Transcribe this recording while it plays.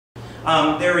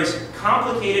There is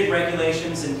complicated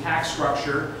regulations and tax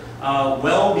structure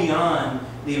well beyond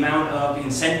the amount of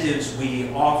incentives we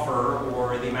offer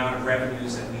or the amount of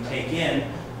revenues that we take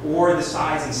in or the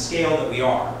size and scale that we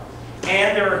are.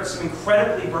 And there are some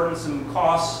incredibly burdensome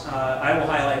costs. I will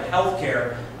highlight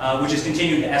healthcare, which is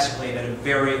continuing to escalate at a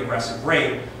very aggressive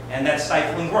rate, and that's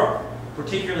stifling growth,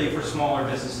 particularly for smaller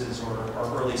businesses or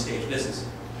early stage businesses.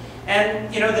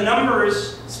 And the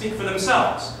numbers speak for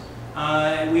themselves.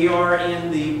 We are in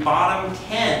the bottom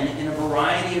 10 in a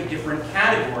variety of different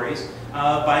categories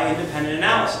by independent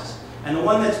analysis. And the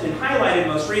one that's been highlighted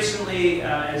most recently,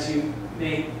 as you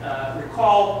may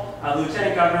recall, the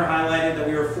Lieutenant Governor highlighted that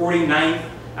we were 49th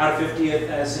out of 50th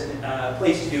as a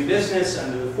place to do business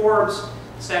under the Forbes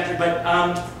statute, but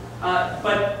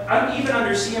even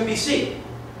under CNBC,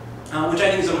 which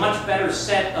I think is a much better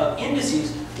set of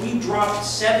indices, we dropped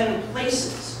 7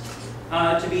 places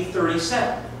to be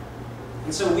 37.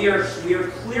 And so we are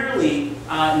clearly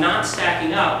not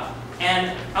stacking up.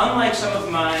 And unlike some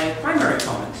of my primary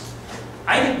opponents,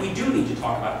 I think we do need to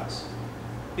talk about this.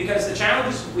 Because the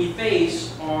challenges we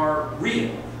face are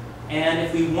real. And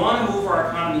if we want to move our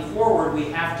economy forward, we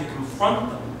have to confront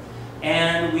them.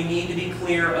 And we need to be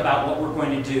clear about what we're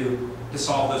going to do to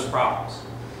solve those problems.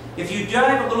 If you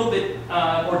dive a little bit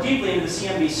more deeply into the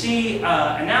CNBC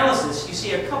analysis, you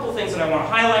see a couple things that I want to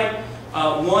highlight.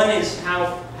 One is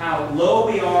how low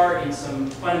we are in some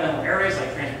fundamental areas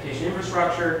like transportation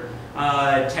infrastructure,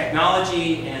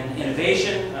 technology and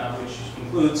innovation, which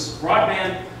includes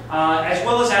broadband, as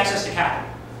well as access to capital.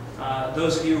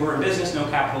 Those of you who are in business know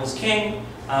capital is king,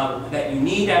 that you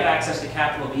need to have access to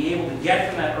capital to be able to get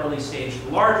from that early stage to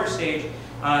the larger stage,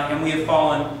 and we have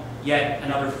fallen yet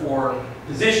another 4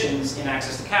 positions in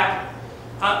access to capital.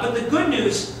 But the good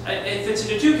news, it fits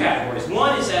into 2 categories.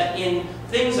 One is that in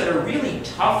things that are really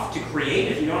tough to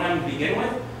create, if you don't have them to begin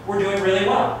with, we're doing really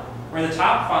well. We're in the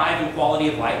top 5 in quality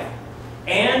of life,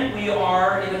 and we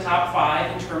are in the top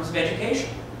 5 in terms of education.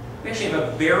 We actually have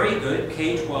a very good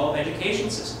K-12 education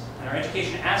system, and our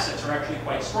education assets are actually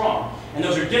quite strong. And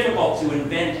those are difficult to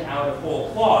invent out of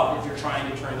whole cloth if you're trying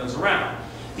to turn those around.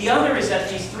 The other is that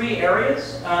these 3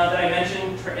 areas that I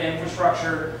mentioned,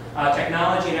 infrastructure,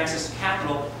 technology, and access to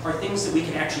capital, are things that we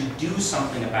can actually do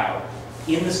something about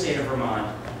in the state of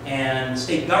Vermont, and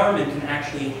state government can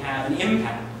actually have an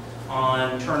impact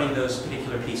on turning those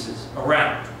particular pieces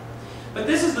around. But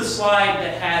this is the slide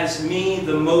that has me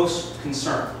the most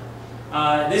concerned.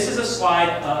 This is a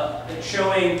slide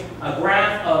showing a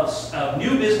graph of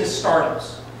new business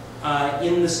startups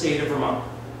in the state of Vermont.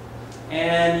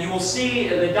 And you will see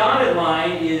the dotted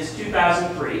line is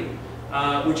 2003,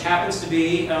 which happens to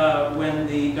be when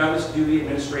the Dunne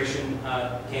administration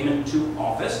came into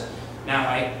office. Now,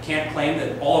 I can't claim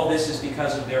that all of this is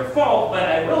because of their fault, but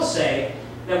I will say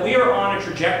that we are on a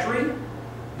trajectory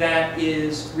that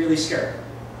is really scary.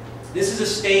 This is a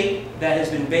state that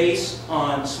has been based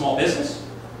on small businesses,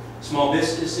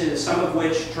 some of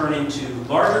which turn into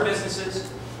larger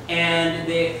businesses, and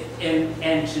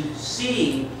to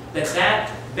see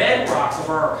that bedrock of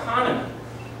our economy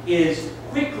is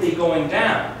quickly going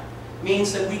down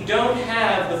means that we don't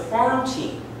have the farm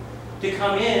team to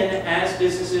come in as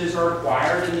businesses are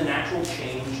acquired and the natural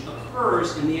change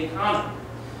occurs in the economy.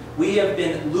 We have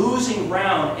been losing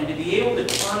ground, and to be able to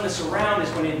turn this around is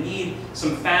going to need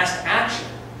some fast action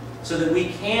so that we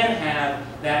can have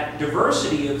that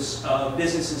diversity of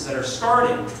businesses that are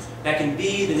starting that can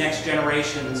be the next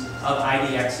generations of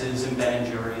IDXs and Ben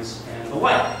 & Jerry's and the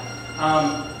like.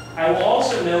 I will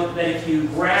also note that if you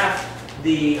graph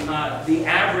the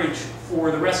average for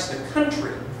the rest of the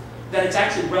country, that it's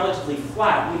actually relatively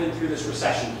flat even through this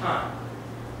recession time.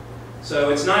 So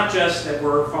it's not just that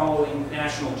we're following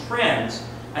national trends.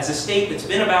 As a state that's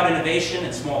been about innovation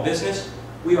and small business,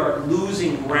 we are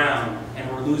losing ground,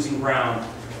 and we're losing ground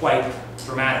quite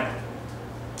dramatically.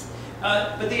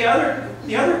 But the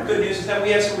other good news is that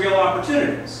we have some real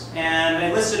opportunities. And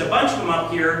I listed a bunch of them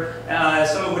up here,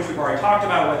 some of which we've already talked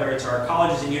about, whether it's our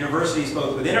colleges and universities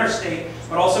both within our state,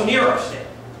 but also near our state.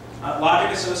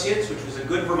 Logic Associates, which was a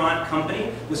good Vermont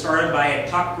company, was started by a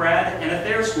Tuck grad and a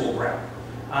Thayer School grad.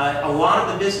 A lot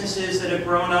of the businesses that have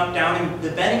grown up down in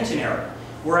the Bennington area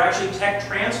were actually tech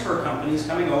transfer companies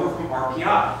coming over from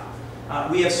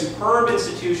RPI. We have superb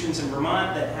institutions in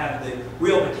Vermont that have the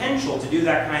real potential to do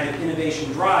that kind of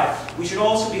innovation drive. We should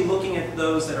also be looking at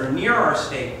those that are near our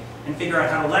state and figure out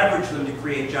how to leverage them to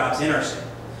create jobs in our state.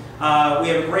 We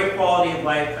have a great quality of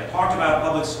life. I talked about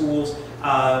public schools.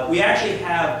 We actually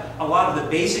have a lot of the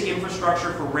basic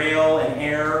infrastructure for rail and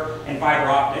air and fiber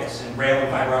optics, and rail and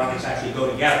fiber optics actually go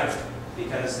together.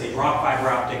 because they drop fiber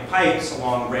optic pipes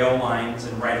along rail lines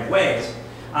and right-of-ways.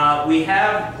 We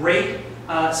have great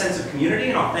sense of community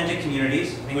and authentic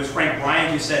communities. I think it was Frank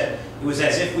Bryant who said it was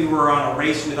as if we were on a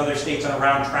race with other states on a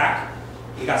round track.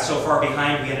 We got so far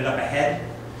behind, we ended up ahead.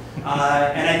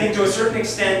 And I think to a certain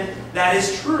extent that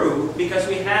is true because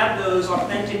we have those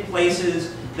authentic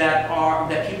places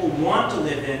that people want to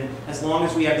live in as long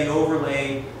as we have the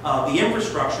overlay of the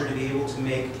infrastructure to be able to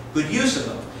make good use of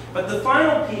them. But the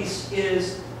final piece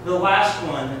is the last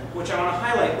one, which I want to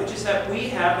highlight, which is that we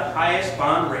have the highest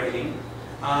bond rating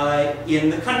in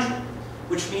the country,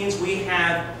 which means we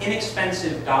have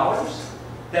inexpensive dollars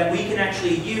that we can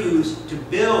actually use to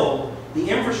build the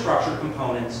infrastructure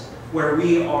components where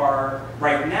we are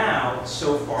right now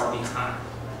so far behind.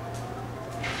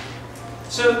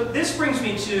 So this brings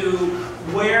me to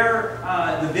where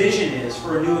the vision is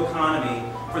for a new economy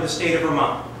for the state of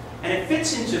Vermont. And it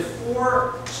fits into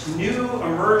 4 new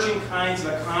emerging kinds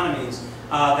of economies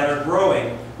that are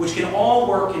growing, which can all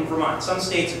work in Vermont. Some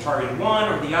states have targeted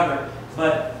one or the other,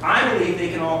 but I believe they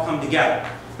can all come together.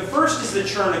 The first is the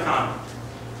churn economy.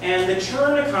 And the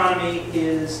churn economy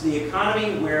is the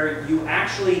economy where you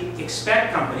actually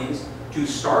expect companies to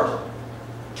start,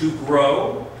 to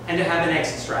grow, and to have an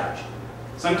exit strategy.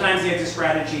 Sometimes the exit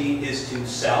strategy is to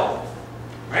sell,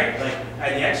 right? Like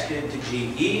IDX did to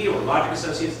GE, or Logic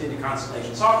Associates did to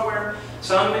Constellation Software.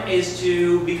 Some is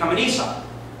to become an ESOP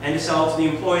and to sell to the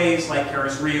employees like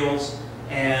Harris Reels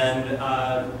and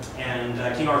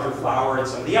King Arthur Flour and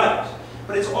some of the others.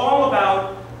 But it's all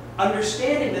about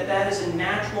understanding that that is a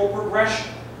natural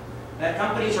progression. That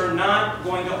companies are not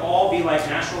going to all be like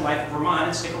National Life of Vermont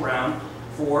and stick around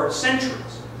for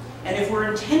centuries. And if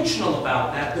we're intentional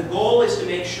about that, the goal is to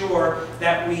make sure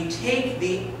that we take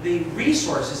the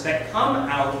resources that come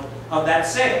out of that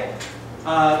sale,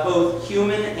 both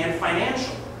human and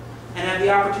financial, and have the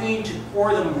opportunity to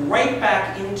pour them right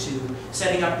back into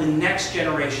setting up the next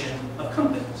generation of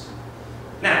companies.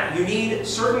 Now, you need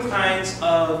certain kinds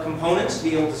of components to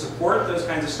be able to support those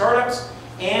kinds of startups,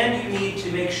 and you need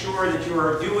to make sure that you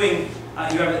are doing,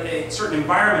 you have a certain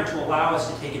environment to allow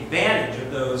us to take advantage of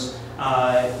those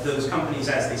companies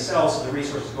as they sell, so the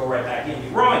resources go right back into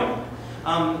growing them.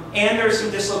 And there's some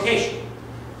dislocation.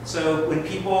 So when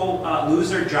people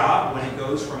lose their job, when it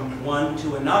goes from one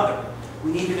to another,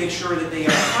 we need to make sure that they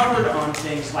are covered on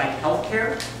things like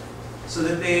healthcare, so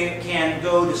that they can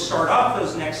go to start off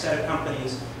those next set of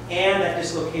companies, and that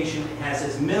dislocation has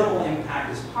as minimal impact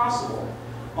as possible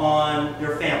on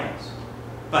their families.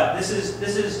 But this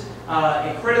is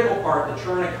a critical part, the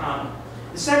churn economy.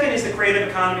 The second is the creative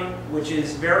economy, which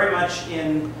is very much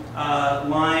in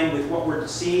line with what we're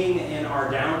seeing in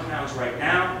our downtowns right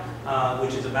now,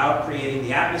 which is about creating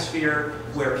the atmosphere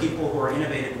where people who are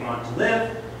innovative want to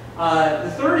live.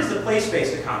 The third is the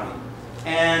place-based economy.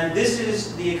 And this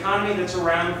is the economy that's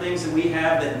around things that we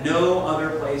have that no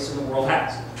other place in the world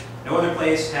has. No other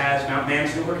place has Mount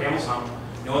Mansfield or Camel's Hump.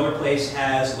 No other place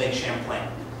has Lake Champlain.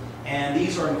 And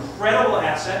these are incredible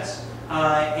assets,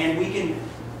 and we can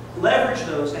leverage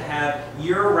those to have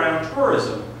year-round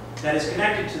tourism that is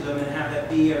connected to them and have that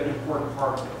be an important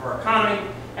part of our economy.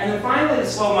 And then finally, the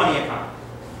slow money economy.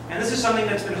 And this is something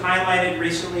that's been highlighted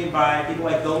recently by people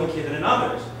like Bill McKibben and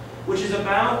others, which is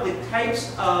about the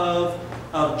types of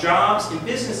jobs and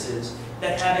businesses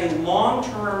that have a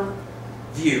long-term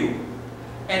view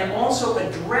and also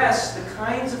address the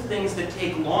kinds of things that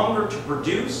take longer to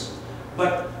produce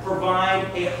but provide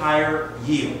a higher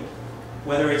yield.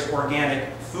 Whether it's organic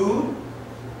food,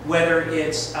 whether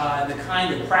it's the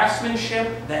kind of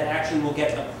craftsmanship that actually will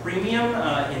get a premium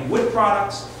in wood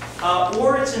products,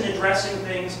 or it's in addressing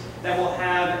things that will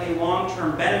have a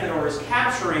long-term benefit or is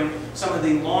capturing some of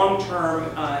the long-term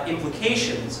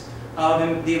implications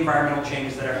of the environmental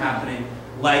changes that are happening,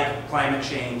 like climate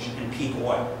change and peak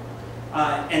oil.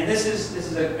 And this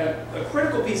is a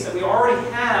critical piece that we already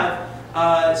have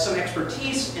some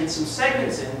expertise and some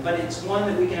segments in, but it's one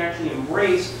that we can actually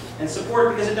embrace and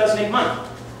support because it does make money.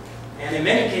 And in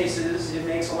many cases, it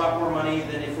makes a lot more money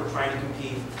than if we're trying to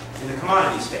compete in the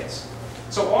commodity space.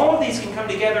 So all of these can come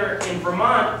together in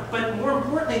Vermont, but more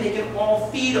importantly, they can all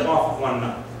feed off of one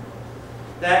another.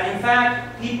 That in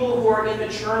fact, people who are in the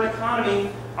churn economy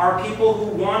are people who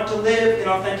want to live in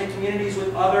authentic communities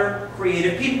with other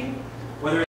creative people. Whether